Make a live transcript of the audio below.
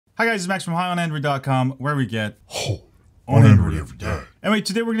Hi guys, it's Max from HighOnAndroid.com, where we get on Android every day. Anyway,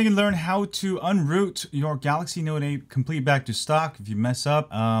 today we're going to learn how to unroot your Galaxy Note 8 complete back to stock. If you mess up,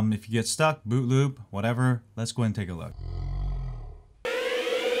 if you get stuck, boot loop, whatever, let's go ahead and take a look.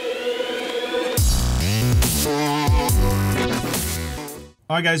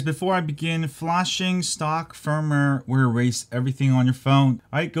 Alright guys, before I begin, flashing stock firmware will erase everything on your phone.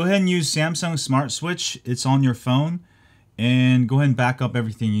 Alright, go ahead and use Samsung Smart Switch. It's on your phone. And go ahead and back up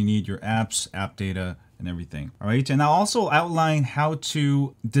everything you need, your apps, app data, and everything. Alright, and I'll also outline how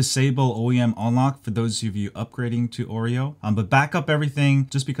to disable OEM unlock for those of you upgrading to Oreo. But back up everything,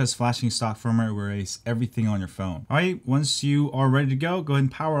 just because flashing stock firmware will erase everything on your phone. Alright, once you are ready to go, go ahead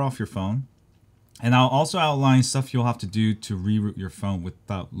and power off your phone. And I'll also outline stuff you'll have to do to reroute your phone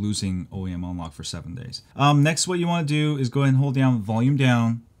without losing OEM unlock for 7 days. Next, what you want to do is go ahead and hold down volume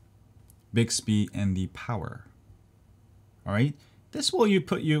down, Bixby, and the power. Alright, this will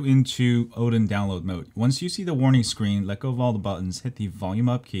put you into Odin download mode. Once you see the warning screen, let go of all the buttons, hit the volume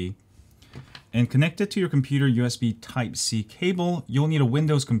up key, and connect it to your computer USB Type-C cable. You'll need a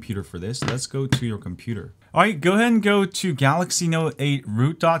Windows computer for this. Let's go to your computer. Alright, go ahead and go to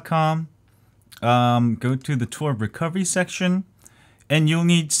GalaxyNote8root.com. Go to the tool of recovery section, and you'll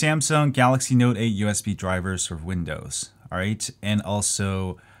need Samsung Galaxy Note 8 USB drivers for Windows. Alright, and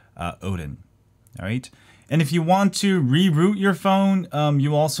also Odin. Alright. And if you want to reroute your phone,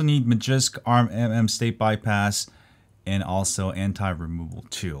 you also need Magisk ARM state bypass and also anti-removal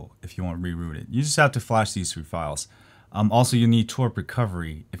tool if you want to reroute it. You just have to flash these 3 files. Also, you need TORP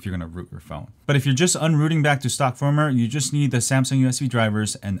recovery if you're going to root your phone. But if you're just unrooting back to stock firmware, you just need the Samsung USB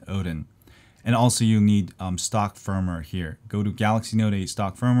drivers and Odin. And also you need stock firmware here. Go to Galaxy Note 8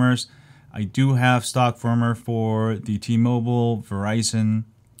 stock firmwares. I do have stock firmware for the T-Mobile, Verizon,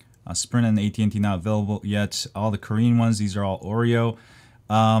 Sprint, and AT&T not available yet. All the Korean ones, these are all Oreo.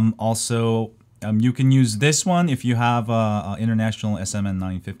 Also, you can use this one if you have international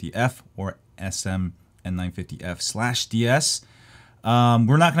SMN950F or SMN950F/DS.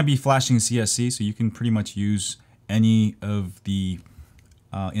 We're not going to be flashing CSC, so you can pretty much use any of the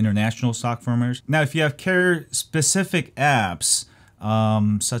international stock firmwares. Now, if you have carrier-specific apps,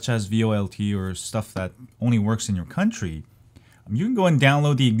 such as VoLTE or stuff that only works in your country, you can go and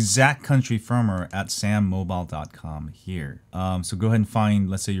download the exact country firmware at sammobile.com here. So go ahead and find,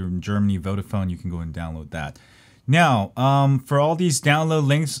 let's say you're in Germany, Vodafone, you can go and download that. Now, for all these download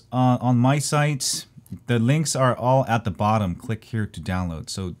links on my site, the links are all at the bottom. Click here to download.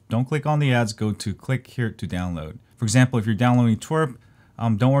 So don't click on the ads, go to click here to download. For example, if you're downloading TORP,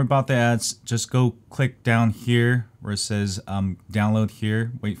 don't worry about the ads. Just go click down here where it says download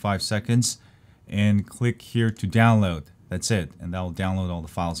here, wait 5 seconds, and click here to download. That's it, and that will download all the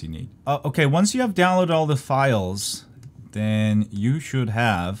files you need. Okay, once you have downloaded all the files, then you should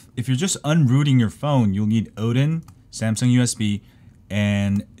have, if you're just unrooting your phone, you'll need Odin, Samsung USB,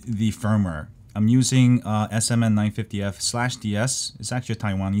 and the firmware. I'm using SMN950F/DS. It's actually a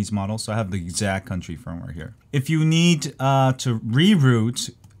Taiwanese model, so I have the exact country firmware here. If you need to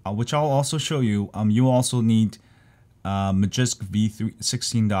reroute, which I'll also show you, you also need Magisk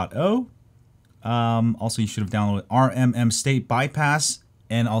v16.0. Also, you should have downloaded RMM state bypass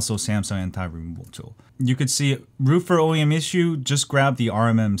and also Samsung anti-removal tool. You could see root for OEM issue. Just grab the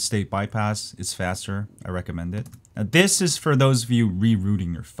RMM state bypass. It's faster. I recommend it. Now, this is for those of you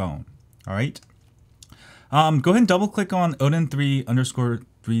rerouting your phone. All right. Go ahead and double click on Odin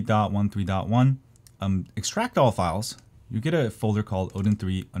 3_3.13.1. Extract all files. You get a folder called Odin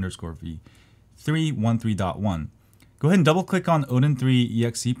 3_v313.1. Go ahead and double click on Odin 3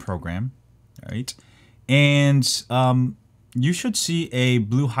 exe program. All right. And you should see a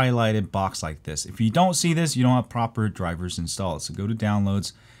blue highlighted box like this. If you don't see this, you don't have proper drivers installed. So go to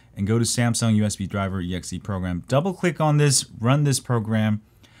downloads and go to Samsung USB driver exe program. Double click on this, run this program.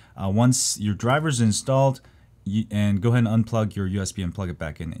 Once your driver's installed, and go ahead and unplug your USB and plug it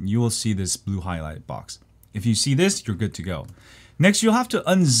back in, and you will see this blue highlighted box. If you see this, you're good to go. Next, you'll have to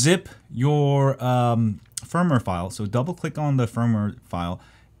unzip your firmware file. So double click on the firmware file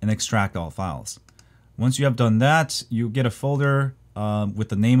and extract all files. Once you have done that, you get a folder with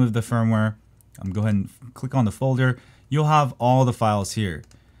the name of the firmware. Go ahead and click on the folder. You'll have all the files here.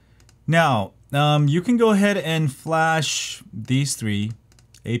 Now, you can go ahead and flash these 3.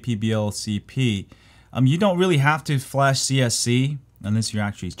 APBLCP. You don't really have to flash CSC unless you're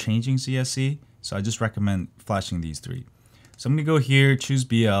actually changing CSC. So I just recommend flashing these 3. So I'm going to go here, choose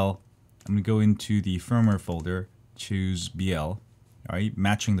BL. I'm going to go into the firmware folder, choose BL. All right,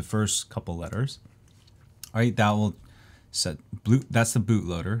 matching the first couple letters. All right, that will set that's the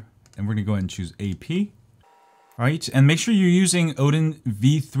bootloader. And we're going to go ahead and choose AP. All right, and make sure you're using Odin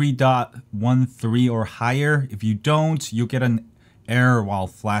v3.13 or higher. If you don't, you'll get an error while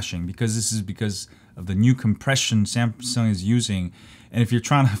flashing because this is because of the new compression Samsung is using. And if you're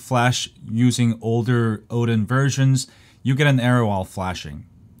trying to flash using older Odin versions, you get an error while flashing.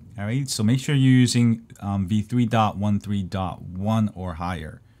 All right, so make sure you're using v3.13.1 or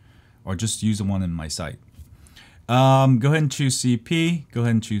higher, or just use the one in my site. Go ahead and choose CP. Go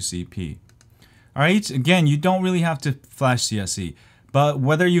ahead and choose CP. All right, again, you don't really have to flash CSE, but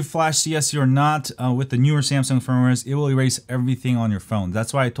whether you flash CSE or not, with the newer Samsung firmwares, it will erase everything on your phone.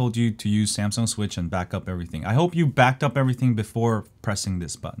 That's why I told you to use Samsung Switch and back up everything. I hope you backed up everything before pressing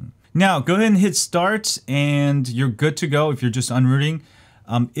this button. Now, go ahead and hit start, and you're good to go if you're just unrooting.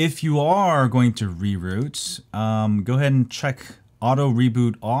 If you are going to reroute, go ahead and check auto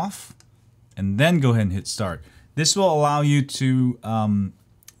reboot off, and then go ahead and hit start. This will allow you to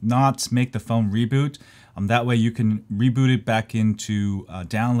not make the phone reboot. That way you can reboot it back into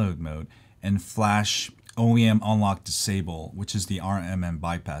download mode and flash OEM unlock disable, which is the RMM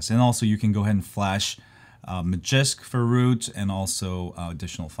bypass. And also you can go ahead and flash Magisk for root and also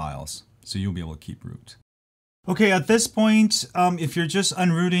additional files. So you'll be able to keep root. Okay, at this point, if you're just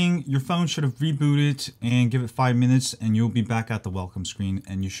unrooting, your phone should have rebooted, and give it 5 minutes and you'll be back at the welcome screen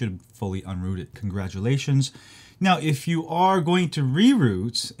and you should have fully unrooted. Congratulations. Now, if you are going to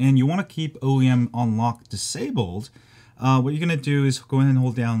reroute and you want to keep OEM unlock disabled, what you're going to do is go ahead and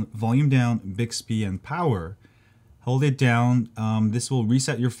hold down volume down, Bixby, and power. Hold it down. This will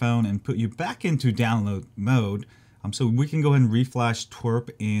reset your phone and put you back into download mode. So we can go ahead and reflash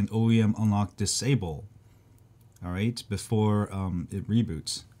twerp and OEM unlock disable. All right, before it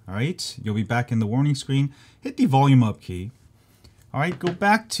reboots. All right, you'll be back in the warning screen. Hit the volume up key. All right, go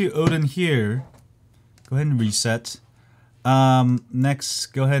back to Odin here. Go ahead and reset. Next,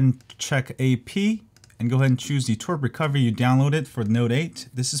 go ahead and check AP and go ahead and choose the twerp recovery you downloaded for Note 8.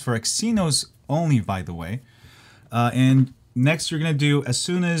 This is for Exynos only, by the way. And next, you're going to do, as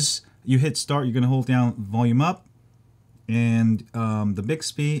soon as you hit start, you're going to hold down volume up and the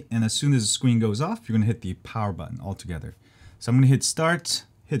Bixby, and as soon as the screen goes off, you're going to hit the power button altogether. So I'm going to hit start,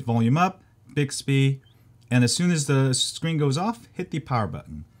 hit volume up, Bixby, and as soon as the screen goes off, hit the power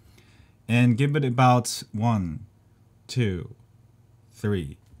button. And give it about 1, 2,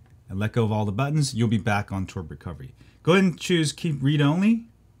 3, and let go of all the buttons. You'll be back on twerp recovery. Go ahead and choose keep read only.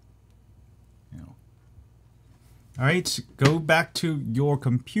 All right, go back to your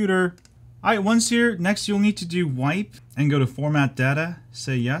computer. All right, once here, next you'll need to do wipe and go to format data,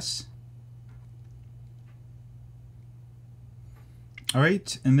 say yes. All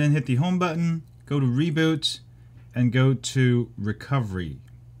right, and then hit the home button, go to reboot, and go to recovery.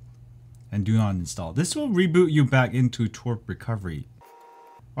 And do not install. This will reboot you back into twerp recovery.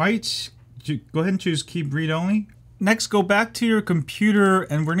 All right, go ahead and choose keep read only. Next, go back to your computer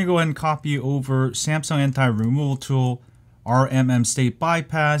and we're gonna go ahead and copy over Samsung Anti-Removal Tool, RMM State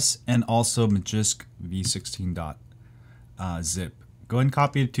Bypass, and also Magisk v16.zip. Go ahead and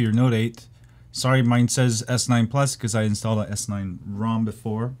copy it to your Note 8. Sorry, mine says S9 Plus because I installed a S9 ROM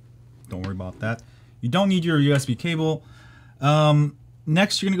before. Don't worry about that. You don't need your USB cable.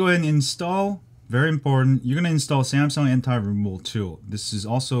 Next, you're going to go ahead and install, very important, you're going to install Samsung Anti-Removal Tool. This is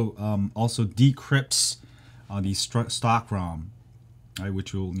also decrypts the stock ROM, right,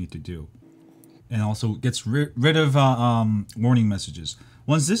 which you'll need to do. And also gets rid of warning messages.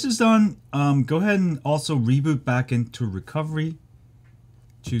 Once this is done, go ahead and also reboot back into recovery.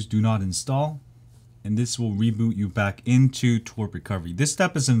 Choose do not install. And this will reboot you back into twerp recovery. This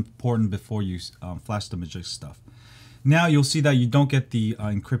step is important before you flash the Magisk stuff. Now you'll see that you don't get the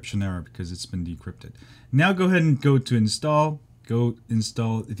encryption error because it's been decrypted. Now go ahead and go to install. Go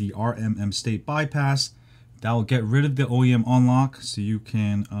install the RMM State Bypass. That will get rid of the OEM unlock so you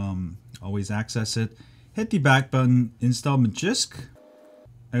can always access it. Hit the back button, install Magisk.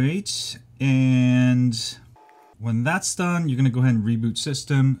 Alright, and when that's done, you're going to go ahead and reboot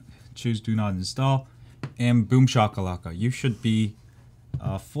system. Choose do not install. And boom shakalaka. You should be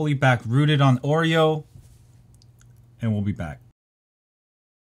fully back rooted on Oreo. And we'll be back.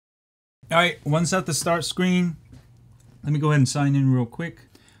 Alright, once at the start screen, let me go ahead and sign in real quick.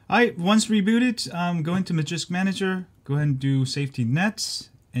 Alright, once rebooted, go into Magisk Manager, go ahead and do safety nets,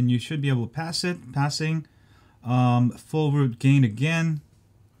 and you should be able to pass it. Passing. Full root gain again.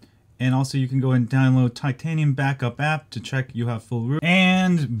 And also you can go ahead and download Titanium Backup app to check you have full root.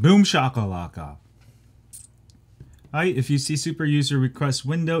 And boom shakalaka. Alright, if you see super user request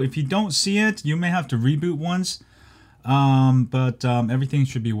window, if you don't see it, you may have to reboot once. But everything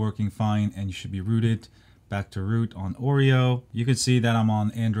should be working fine and you should be rooted back to root on Oreo. You can see that I'm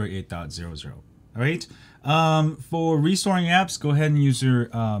on Android 8.00. All right. For restoring apps, go ahead and use your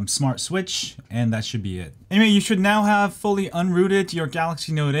smart switch, and that should be it. Anyway, you should now have fully unrooted your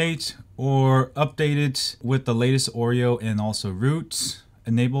Galaxy Note 8 or updated with the latest Oreo and also root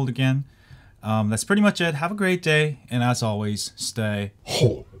enabled again. That's pretty much it. Have a great day, and as always, stay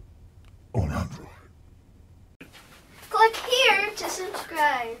Whole on Android. Click here to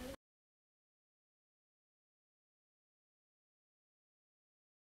subscribe.